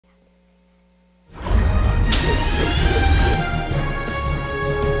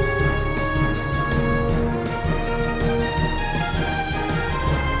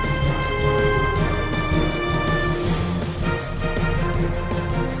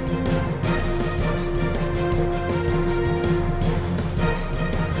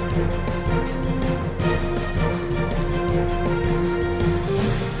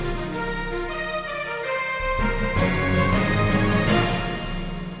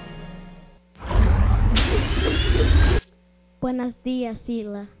Buenos dias,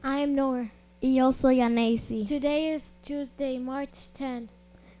 Cela. I am Nor. Y yo soy Anesi. Today is Tuesday, March 10th.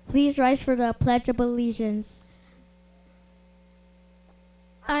 Please rise for the Pledge of Allegiance.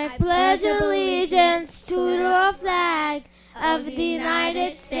 I pledge allegiance to the flag of the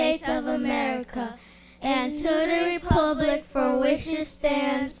United States of America and to the republic for which it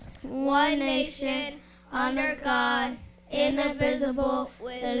stands, one nation, under God, indivisible,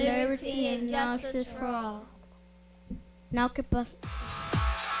 with liberty and justice for all. Now que pasa.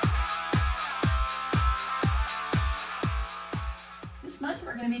 This month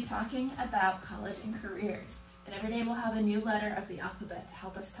we're going to be talking about college and careers. And every day we'll have a new letter of the alphabet to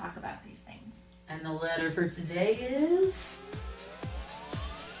help us talk about these things. And the letter for today is...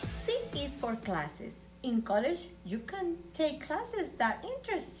 C is for classes. In college, you can take classes that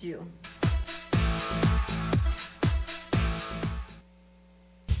interest you.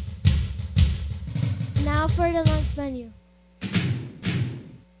 Now for the lunch menu.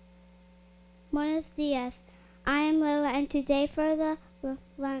 Buenos dias. I am Lila, and today for the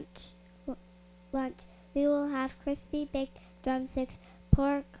lunch we will have crispy baked drumsticks,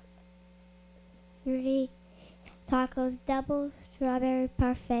 pork tacos, double strawberry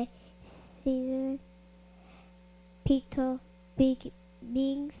parfait, seasoned pito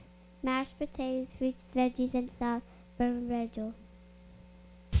beans, mashed potatoes, fruits, veggies, and salad, bermejo.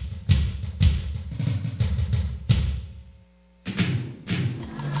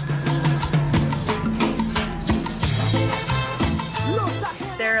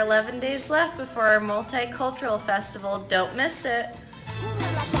 There are 11 days left before our multicultural festival. Don't miss it.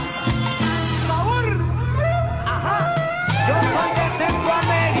 Yo soy de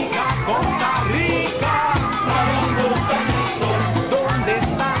Centroamérica, Costa Rica, donde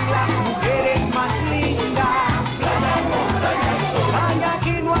están las mujeres más lindas.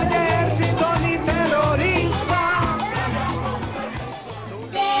 Aquí no hay ejército ni terrorista.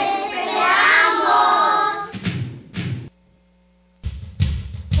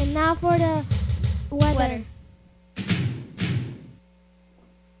 And now for the weather.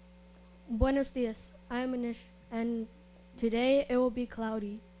 Buenos dias. I am Anish, and today it will be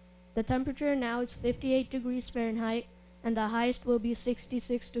cloudy. The temperature now is 58 degrees Fahrenheit, and the highest will be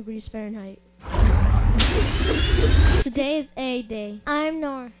 66 degrees Fahrenheit. Today is A Day. I'm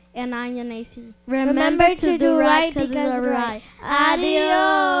Nor. And I'm Yanesi. Remember to do right because it's right.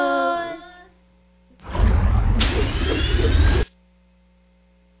 Adios.